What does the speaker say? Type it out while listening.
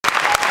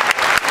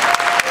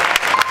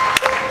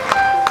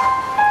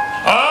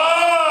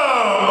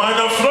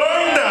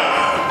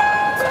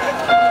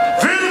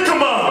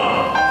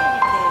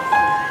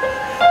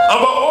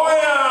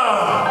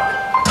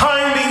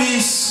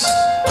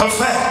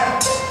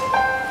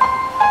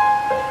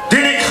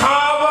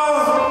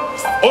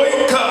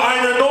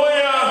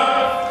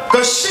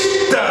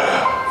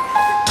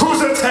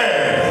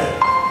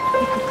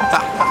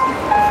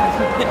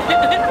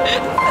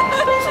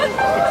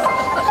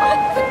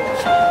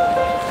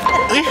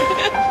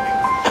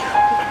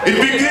It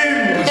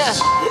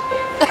begins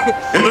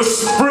in the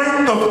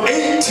spring of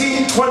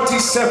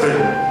 1827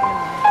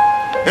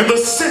 in the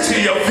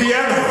city of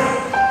Vienna,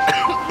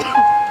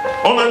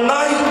 on a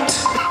night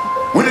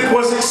when it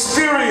was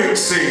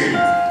experiencing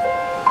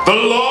the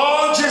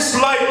largest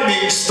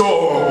lightning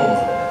storm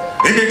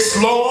in its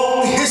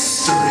long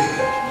history.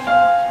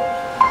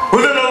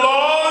 Within a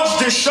large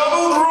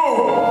disheveled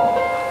room,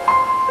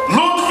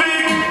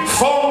 Ludwig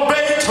von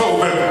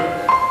Beethoven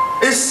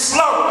is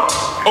slumped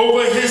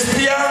over his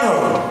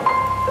piano.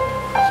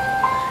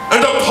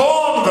 And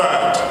upon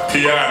that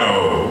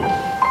piano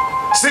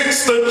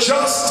sits the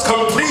just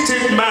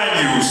completed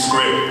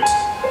manuscript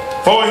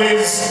for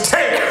his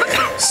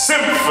 10th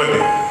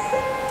symphony.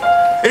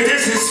 It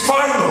is his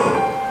final,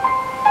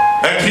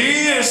 and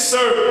he is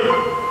certain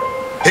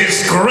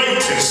his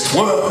greatest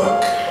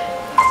work.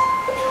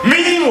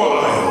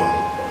 Meanwhile,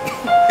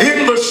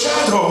 in the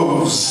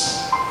shadows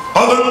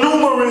are the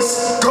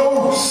numerous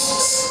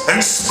ghosts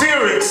and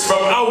spirits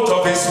from out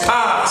of his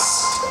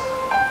past.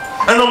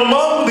 And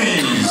among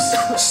these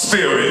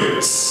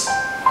spirits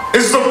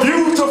is the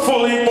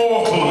beautiful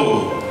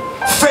immortal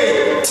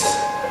Fate,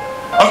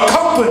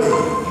 accompanied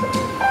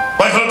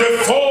by her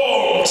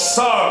deformed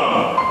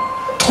son,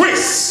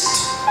 Twist.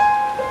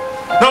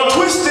 Now,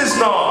 Twist is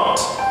not,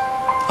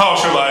 how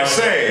shall I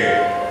say,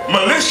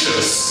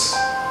 malicious,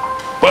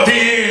 but he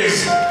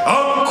is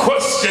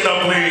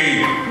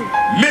unquestionably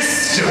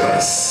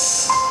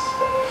mischievous.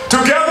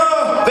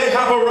 Together they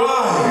have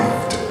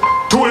arrived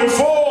to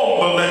inform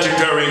the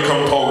legendary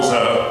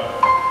composer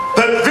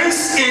that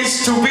this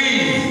is to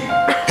be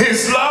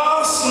his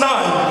last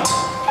night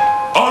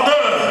on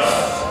earth.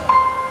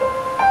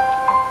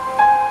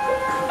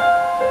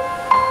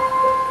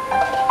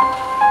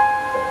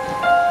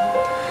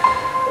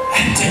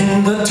 And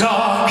in the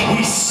dark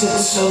he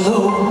sits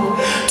alone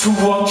to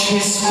watch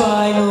his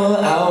final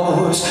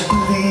hours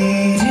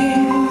bleeding.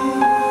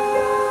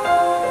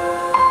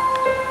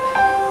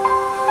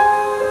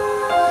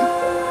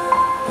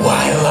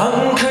 While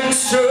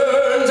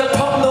unconcerned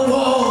upon the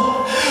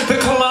wall, the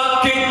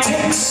clock it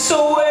takes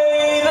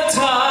away the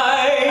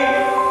time.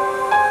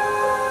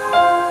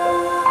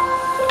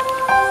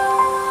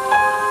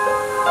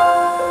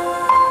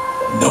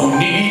 No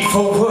need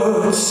for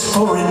words,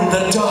 for in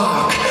the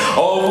dark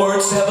all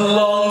words have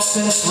long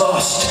since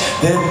lost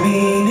their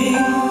meaning.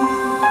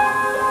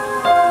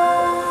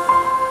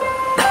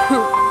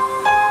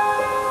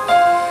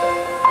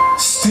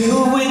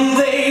 Still when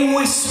they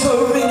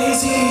whisper in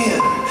his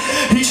ear,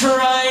 he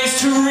tries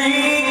to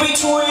read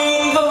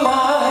between the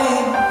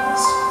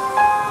lines.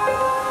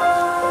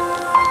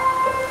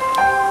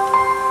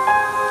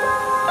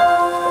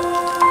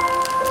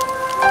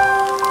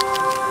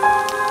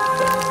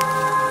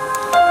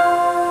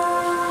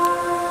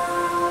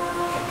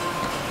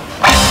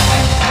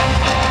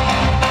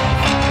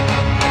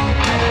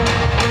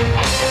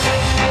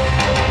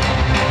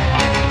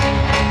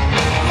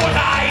 What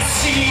I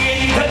see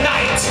in the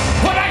night,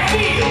 what I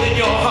feel in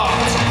your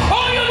heart,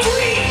 all your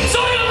dreams,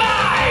 all your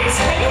lies,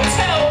 and you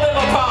tell them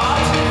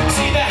apart.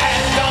 See the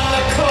hand on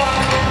the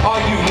clock,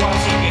 are you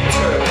watching it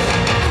turn?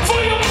 For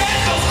your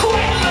candle's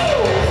quite low,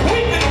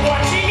 we've been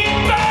watching it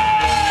burn.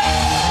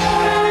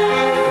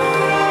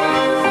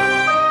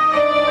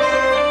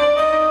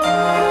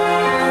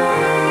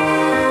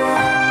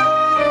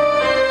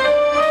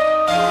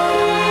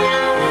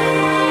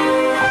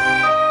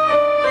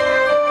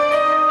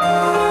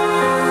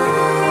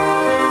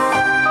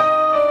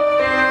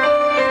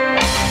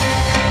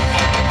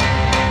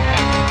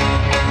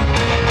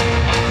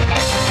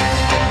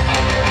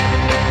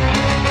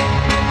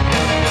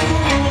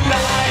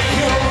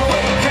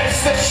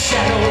 The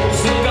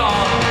shadows are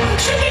gone.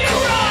 Should we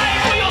cry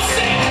for your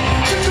sake?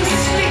 Should you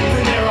sleep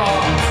in their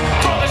arms?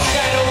 For the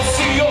shadows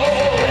see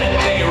all and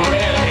they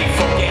rarely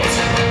forget.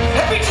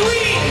 Every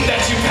dream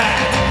that you've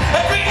had,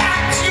 every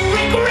act you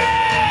regret.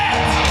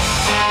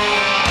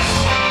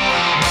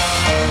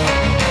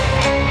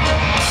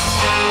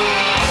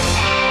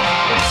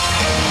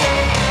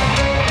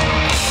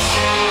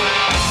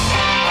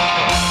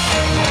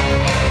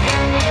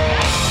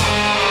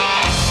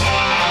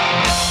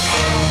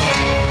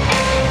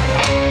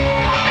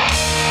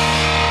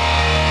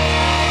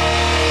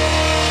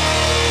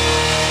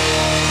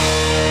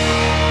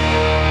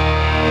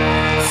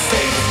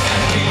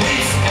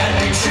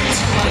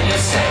 When you're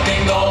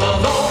standing all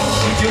alone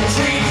with your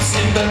dreams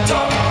in the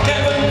dark,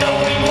 never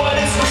knowing what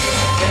is real.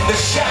 In the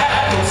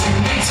shadows you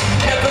meet,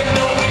 never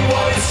knowing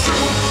what is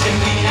true. In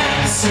the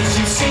answers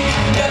you seek,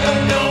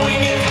 never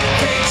knowing if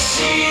fate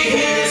she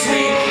hears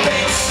me.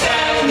 Fate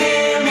stand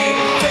near me,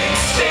 fate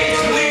stays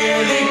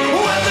clearly.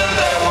 Whether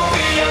there will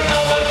be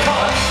another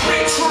card,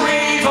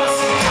 retrieve us.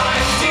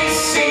 Time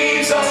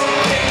deceives us,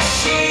 fate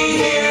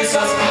she hears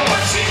us,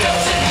 but she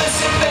doesn't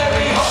listen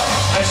very hard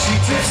as she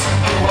drifts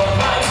through our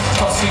lives,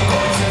 tossing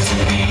coins into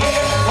the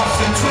air. Watch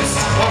them twist,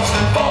 watch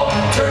them fall,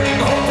 turning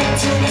hope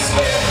into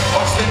despair.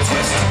 Watch them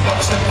twist,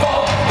 watch them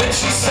fall.